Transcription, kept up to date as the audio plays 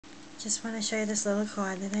Just want to show you this little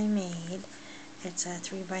card that I made. It's a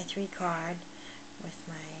 3x3 card with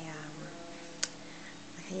my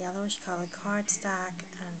like a yellowish colored cardstock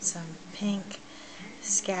and some pink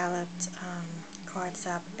scalloped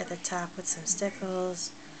cardstock at the top with some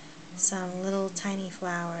stickles, some little tiny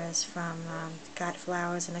flowers from Got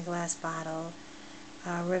Flowers in a Glass Bottle,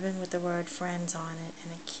 a ribbon with the word friends on it,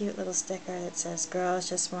 and a cute little sticker that says girls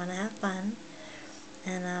just want to have fun.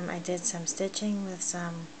 And I did some stitching with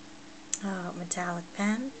some metallic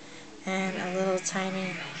pen and a little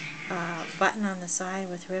tiny button on the side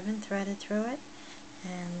with ribbon threaded through it.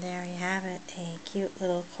 And there you have it, a cute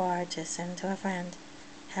little card to send to a friend.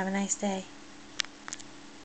 Have a nice day.